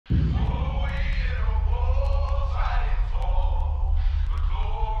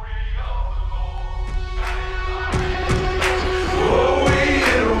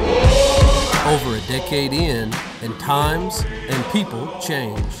decade in, and times and people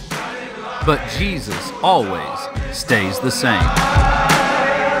change. But Jesus always stays the same.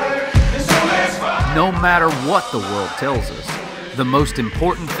 No matter what the world tells us, the most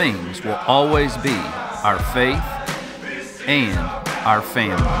important things will always be our faith and our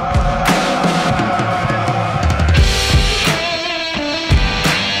family.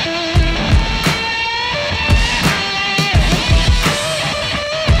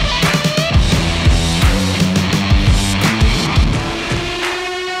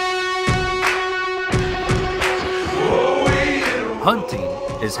 Hunting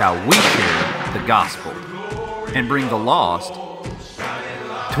is how we share the gospel and bring the lost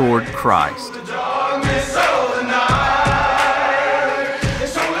toward Christ.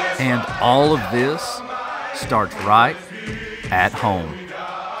 And all of this starts right at home.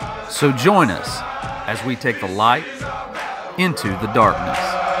 So join us as we take the light into the darkness.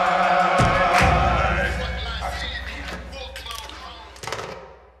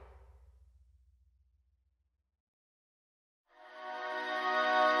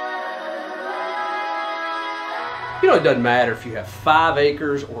 You know, it doesn't matter if you have 5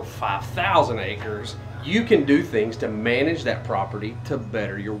 acres or 5,000 acres, you can do things to manage that property to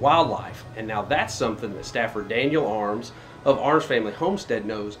better your wildlife. And now that's something that Staffer Daniel Arms of Arms Family Homestead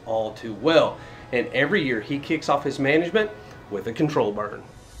knows all too well. And every year he kicks off his management with a control burn.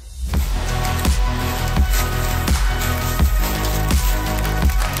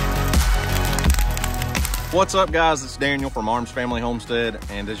 What's up, guys? It's Daniel from Arms Family Homestead,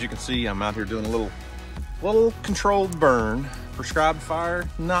 and as you can see, I'm out here doing a little controlled burn. Prescribed fire,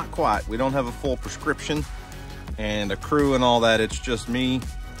 not quite. We don't have a full prescription and a crew and all that. It's just me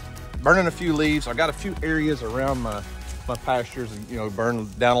burning a few leaves. I got a few areas around my pastures, and you know, burn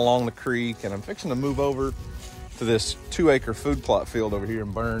down along the creek, and I'm fixing to move over to this 2-acre food plot field over here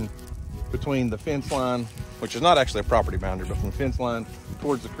and burn between the fence line, which is not actually a property boundary, but from the fence line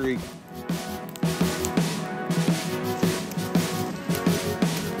towards the creek.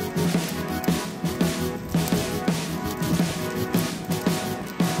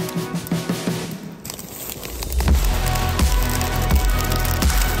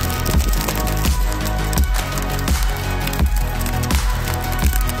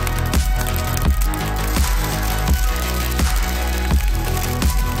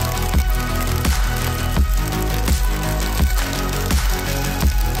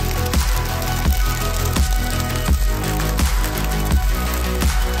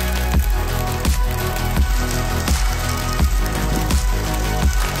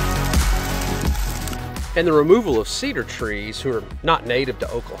 And the removal of cedar trees who are not native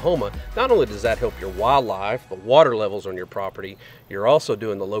to Oklahoma, not only does that help your wildlife, the water levels on your property, you're also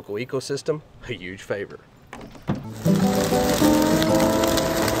doing the local ecosystem a huge favor.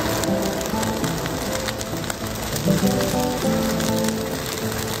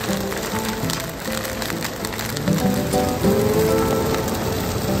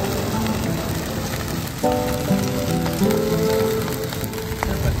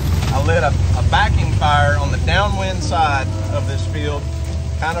 I lit a backing fire on the downwind side of this field,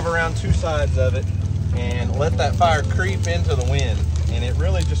 kind of around 2 sides of it, and let that fire creep into the wind. And it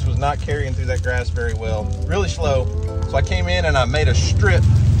really just was not carrying through that grass very well, really slow. So I came in and I made a strip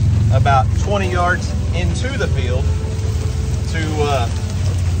about 20 yards into the field to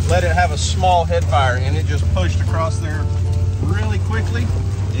let it have a small head fire, and it just pushed across there really quickly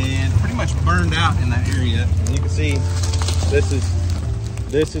and pretty much burned out in that area. And you can see this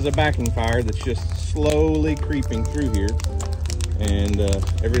is a backing fire that's just slowly creeping through here, and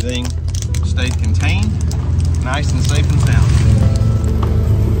everything stayed contained, nice and safe and sound.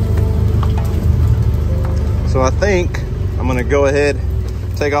 So I think I'm gonna go ahead,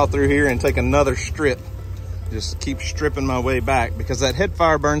 take all through here and take another strip. Just keep stripping my way back because that head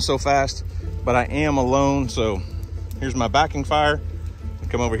fire burns so fast, but I am alone. So here's my backing fire.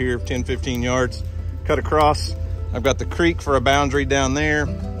 Come over here 10, 15 yards, cut across. I've got the creek for a boundary down there.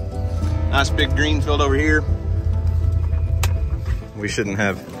 Nice big green field over here. We shouldn't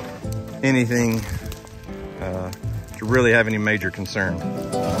have anything to really have any major concern.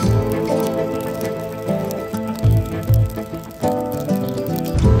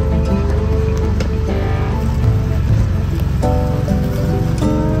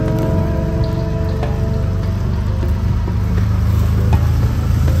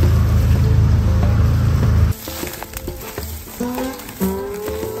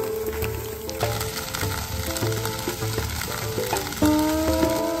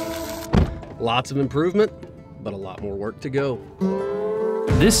 Lots of improvement, but a lot more work to go.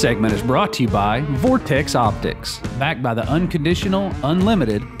 This segment is brought to you by Vortex Optics, backed by the unconditional,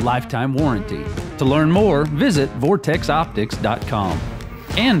 unlimited lifetime warranty. To learn more, visit vortexoptics.com.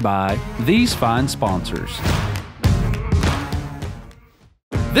 And by these fine sponsors.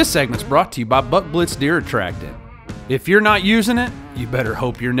 This segment's brought to you by Buck Blitz Deer Attractant. If you're not using it, you better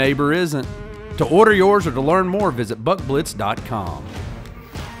hope your neighbor isn't. To order yours or to learn more, visit buckblitz.com.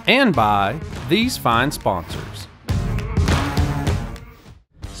 And by these fine sponsors.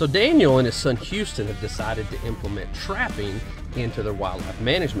 So Daniel and his son Houston have decided to implement trapping into their wildlife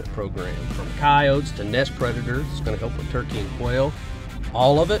management program. From coyotes to nest predators, it's going to help with turkey and quail.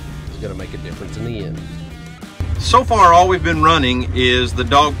 All of it is going to make a difference in the end. So far, all we've been running is the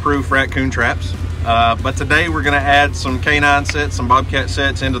dog-proof raccoon traps. But today we're going to add some canine sets, some bobcat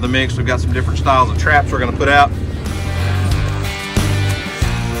sets into the mix. We've got some different styles of traps we're going to put out.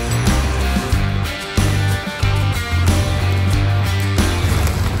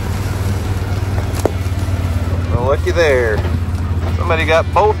 Well, looky there. Somebody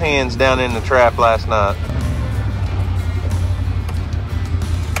got both hands down in the trap last night.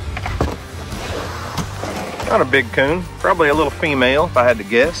 Not a big coon, probably a little female if I had to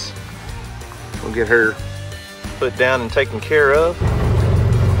guess. We'll get her put down and taken care of.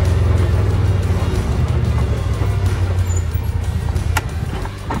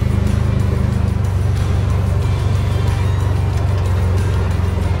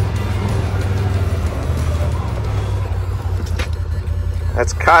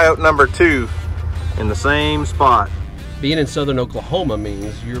 That's coyote number 2 in the same spot. Being in southern Oklahoma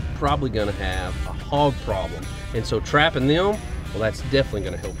means you're probably going to have a hog problem. And so trapping them, well, that's definitely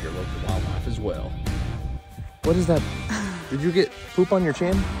going to help your local wildlife as well. What is that? Did you get poop on your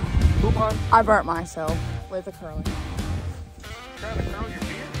chin? Poop on? I burnt myself with a curling. Trying to curl your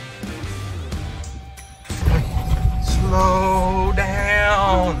beard? Slow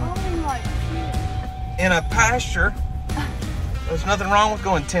down. In a pasture, there's nothing wrong with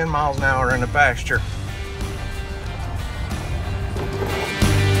going 10 miles an hour in a pasture.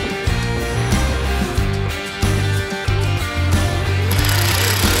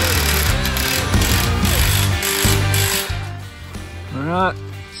 Alright,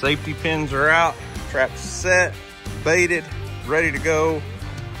 safety pins are out, trap's set, baited, ready to go,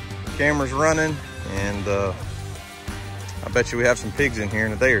 camera's running, and I bet you we have some pigs in here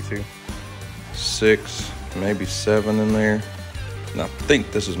in a day or two. 6, maybe 7 in there. And I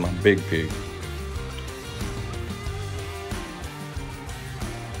think this is my big pig.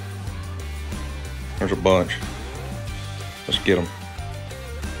 There's a bunch. Let's get them.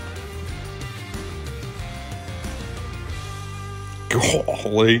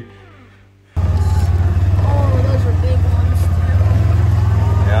 Golly. Oh, those are big ones.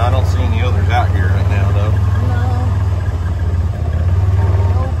 Yeah, I don't see any others out here right now, though.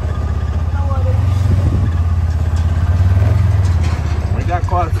 No others. We got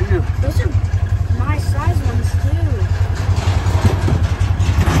quite a few. Those are nice size ones, too.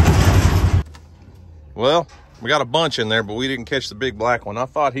 Well, we got a bunch in there, but we didn't catch the big black one. I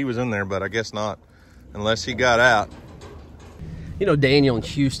thought he was in there, but I guess not, unless he got out. You know, Daniel and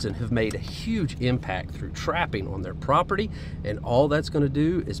Houston have made a huge impact through trapping on their property, and all that's going to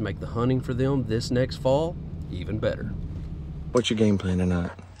do is make the hunting for them this next fall even better. What's your game plan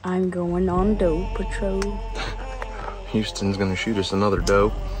tonight? I'm going on doe patrol. Houston's gonna shoot us another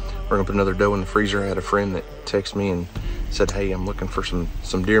doe. We're gonna put another doe in the freezer. I had a friend that texted me and said, hey, I'm looking for some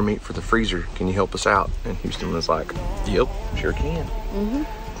deer meat for the freezer. Can you help us out? And Houston was like, yep, sure can.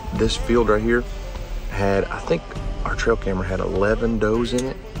 This field right here had, I think our trail camera had 11 does in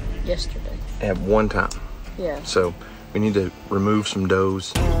it. Yesterday. At one time. Yeah. So we need to remove some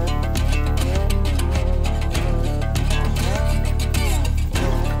does.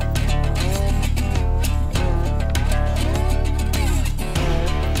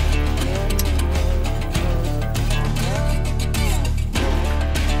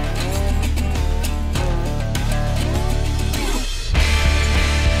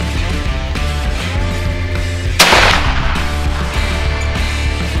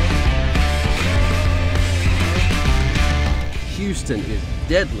 Houston is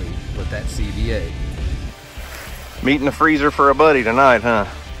deadly with that CVA. Meat in the freezer for a buddy tonight, huh?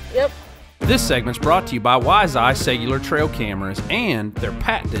 Yep. This segment's brought to you by Wiseye Cellular Trail Cameras and their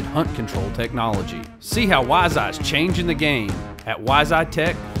patented hunt control technology. See how Wiseye's changing the game at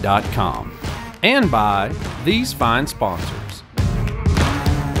wiseyetech.com. And by these fine sponsors.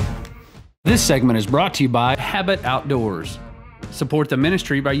 This segment is brought to you by Habit Outdoors. Support the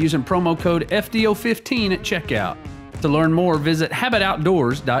ministry by using promo code FDO15 at checkout. To learn more, visit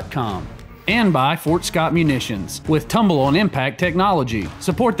habitoutdoors.com. And by Fort Scott Munitions with tumble-on impact technology.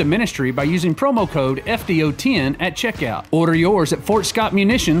 Support the ministry by using promo code FDO10 at checkout. Order yours at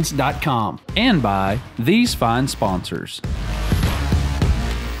fortscottmunitions.com. And by these fine sponsors.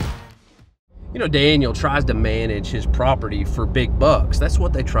 You know, Daniel tries to manage his property for big bucks. That's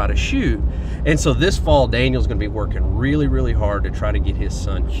what they try to shoot. And so this fall, Daniel's gonna be working really, really hard to try to get his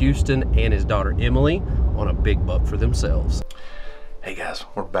son Houston and his daughter Emily on a big buck for themselves. Hey guys,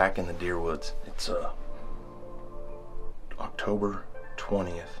 we're back in the deer woods. It's October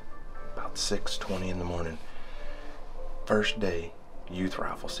 20th, about 6:20 in the morning. First day, youth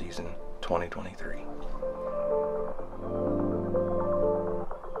rifle season 2023.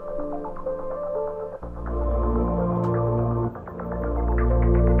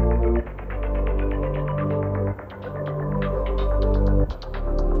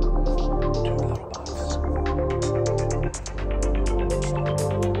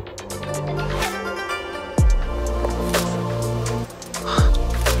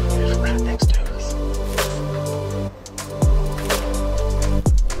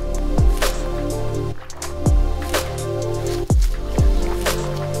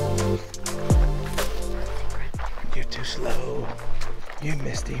 You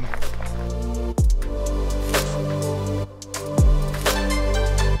missed him.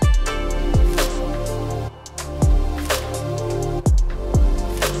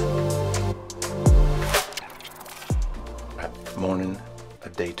 Morning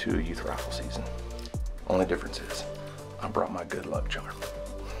of day 2 of youth rifle season. Only difference is I brought my good luck charm.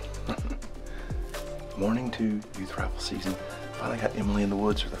 Morning 2 youth rifle season. Finally got Emily in the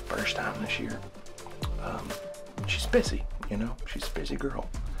woods for the first time this year. She's busy, you know, she's a busy girl.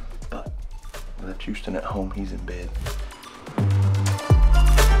 But with Houston at home, he's in bed.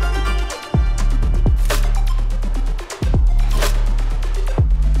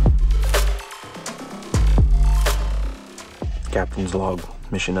 Captain's log,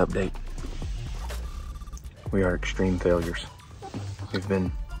 mission update. We are extreme failures. We've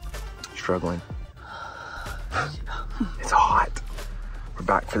been struggling. It's hot. We're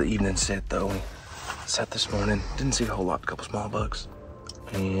back for the evening set though. We set this morning, didn't see a whole lot, a couple small bucks.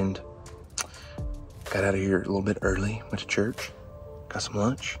 And got out of here a little bit early, went to church, got some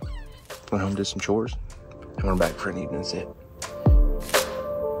lunch, went home, did some chores, and we're back for an evening set.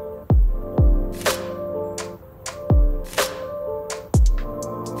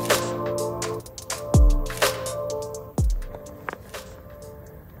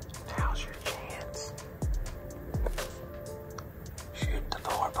 Now's your chance. Shoot the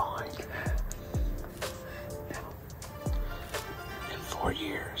 4-point. In 4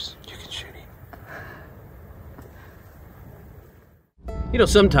 years, you can shoot him. You know,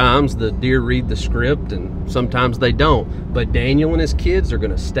 sometimes the deer read the script and sometimes they don't, but Daniel and his kids are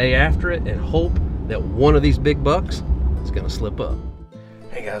gonna stay after it and hope that one of these big bucks is gonna slip up.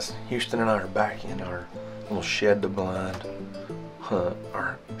 Hey guys, Houston and I are back in our little shed to blind hunt,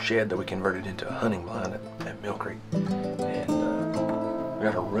 our shed that we converted into a hunting blind at Mill Creek. And we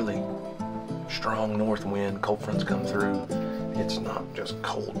got a really strong north wind, cold fronts come through. It's not just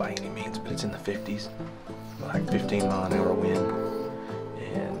cold by any means, but it's in the 50s, like 15-mile-an-hour wind.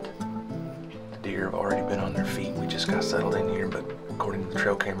 And the deer have already been on their feet. We just got settled in here, but according to the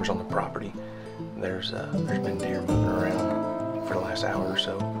trail cameras on the property, there's been deer moving around for the last hour or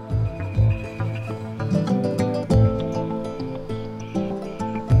so.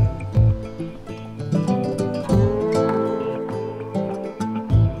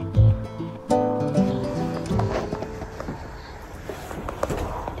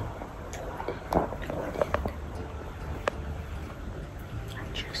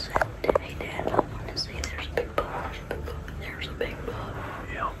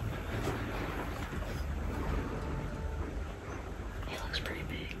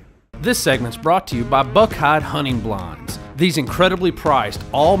 This segment's brought to you by Buckeye Hunting Blinds. These incredibly priced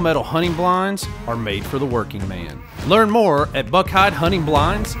all-metal hunting blinds are made for the working man. Learn more at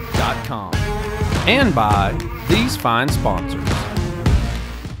buckeyehuntingblinds.com. And by these fine sponsors.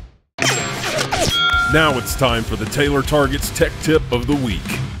 Now it's time for the Taylor Targets Tech Tip of the Week.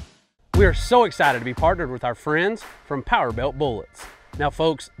 We are so excited to be partnered with our friends from Powerbelt Bullets. Now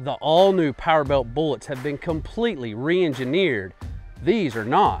folks, the all-new Powerbelt Bullets have been completely re-engineered. These are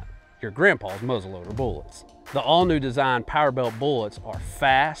not your grandpa's muzzleloader bullets. The all-new design Powerbelt bullets are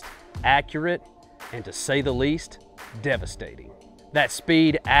fast, accurate, and to say the least, devastating. That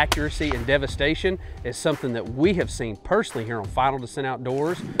speed, accuracy, and devastation is something that we have seen personally here on Final Descent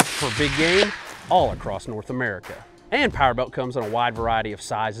Outdoors for big game all across North America. And Powerbelt comes in a wide variety of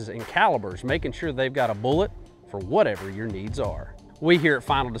sizes and calibers, making sure they've got a bullet for whatever your needs are. We here at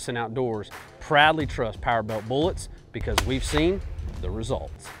Final Descent Outdoors proudly trust Powerbolt bullets because we've seen the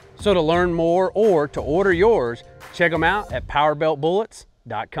results. So to learn more or to order yours, check them out at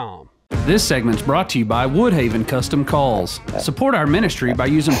powerbeltbullets.com. This segment's brought to you by Woodhaven Custom Calls. Support our ministry by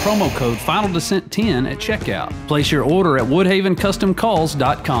using promo code FINALDESCENT10 at checkout. Place your order at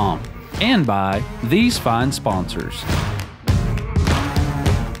woodhavencustomcalls.com. And by these fine sponsors.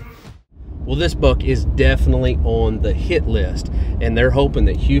 Well, this buck is definitely on the hit list, and they're hoping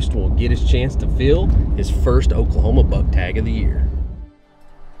that Houston will get his chance to fill his first Oklahoma buck tag of the year.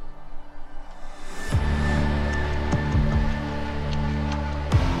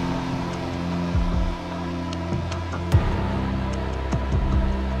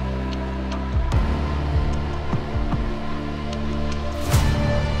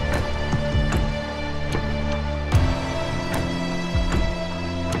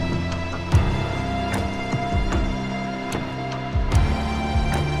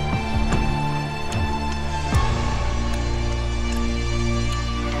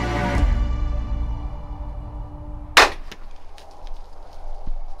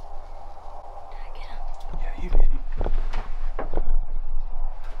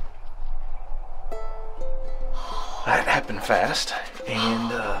 That happened fast,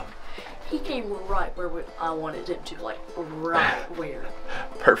 and he came right where I wanted him to, like right where.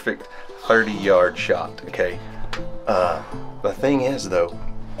 Perfect 30-yard shot, okay? The thing is though,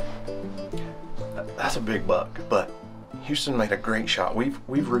 that's a big buck, but Houston made a great shot. We've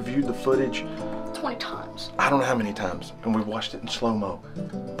reviewed the footage 20 times. I don't know how many times, and we've watched it in slow-mo,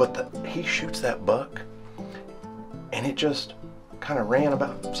 but he shoots that buck, and it just kind of ran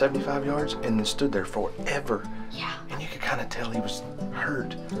about 75 yards and then stood there forever. Yeah. And you could kind of tell he was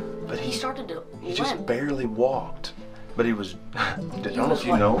hurt, but He started to he just limp. barely walked. But he was, I don't know if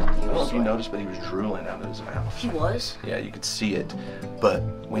you noticed, but he was drooling out of his mouth. He was? Yeah, you could see it. But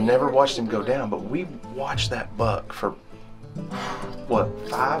we never watched him go down, but we watched that buck for, what,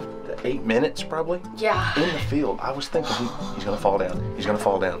 5 to 8 minutes probably? Yeah. In the field. I was thinking he's gonna fall down. He's gonna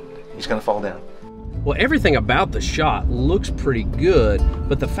fall down. He's gonna fall down. Well, everything about the shot looks pretty good,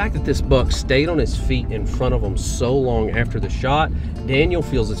 but the fact that this buck stayed on his feet in front of him so long after the shot, Daniel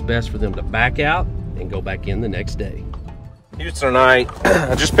feels it's best for them to back out and go back in the next day. Houston and I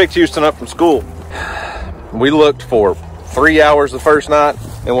just picked Houston up from school. We looked for 3 hours the first night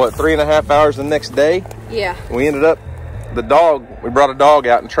and what, 3.5 hours the next day? Yeah. We ended up, we brought a dog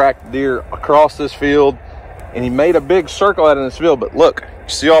out and tracked the deer across this field, and he made a big circle out in this field. But look, you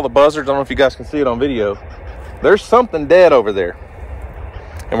see all the buzzards? I don't know if you guys can see it on video. There's something dead over there,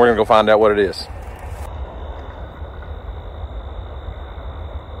 and we're gonna go find out what it is.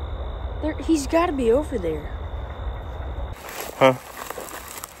 He's got to be over there. Huh?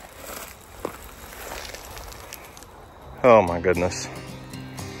 Oh my goodness.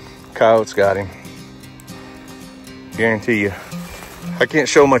 Coyote's got him. Guarantee you. I can't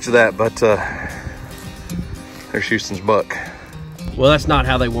show much of that, but there's Houston's buck. Well, that's not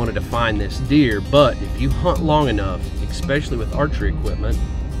how they wanted to find this deer, but if you hunt long enough, especially with archery equipment,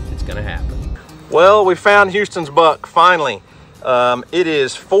 it's gonna happen. Well, we found Houston's buck, finally. It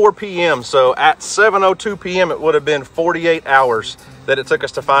is 4 p.m., so at 7:02 p.m. it would have been 48 hours that it took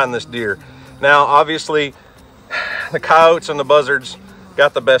us to find this deer. Now, obviously, the coyotes and the buzzards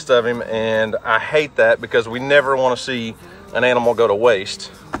got the best of him, and I hate that because we never want to see an animal go to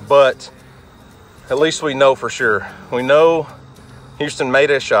waste. But at least we know for sure. We know Houston made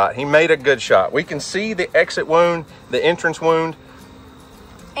a shot. He made a good shot. We can see the exit wound, the entrance wound.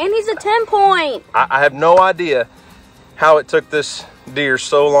 And he's a 10-point. I have no idea how it took this deer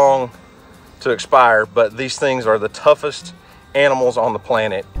so long to expire, but these things are the toughest animals on the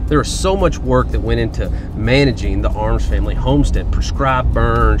planet. There was so much work that went into managing the Arms family homestead, prescribed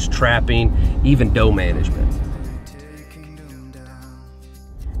burns, trapping, even doe management.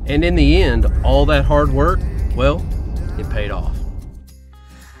 And in the end, all that hard work, well, it paid off.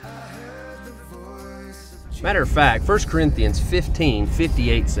 Matter of fact, 1 Corinthians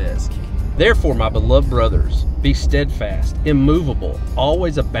 15:58 says, "Therefore, my beloved brothers, be steadfast, immovable,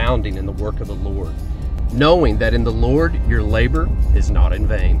 always abounding in the work of the Lord, knowing that in the Lord your labor is not in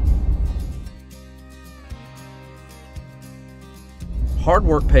vain." Hard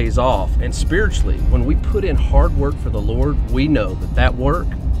work pays off, and spiritually, when we put in hard work for the Lord, we know that that work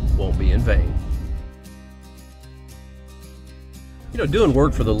won't be in vain. You know, doing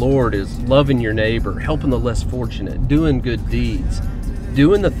work for the Lord is loving your neighbor, helping the less fortunate, doing good deeds,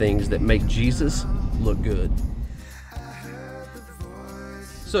 doing the things that make Jesus look good.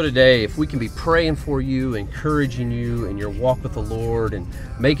 So today, if we can be praying for you, encouraging you in your walk with the Lord and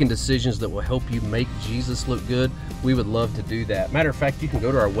making decisions that will help you make Jesus look good, we would love to do that. Matter of fact, you can go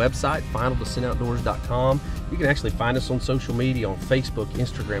to our website, finaldescentoutdoors.com. You can actually find us on social media, on Facebook,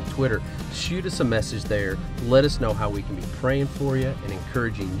 Instagram, Twitter. Shoot us a message there. Let us know how we can be praying for you and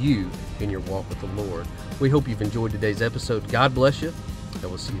encouraging you in your walk with the Lord. We hope you've enjoyed today's episode. God bless you, and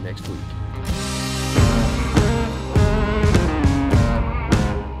we'll see you next week.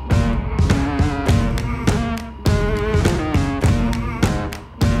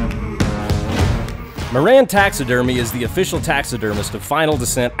 Moran Taxidermy is the official taxidermist of Final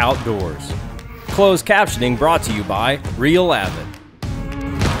Descent Outdoors. Closed captioning brought to you by Real Avid.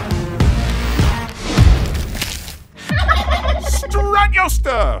 Strut your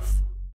stuff!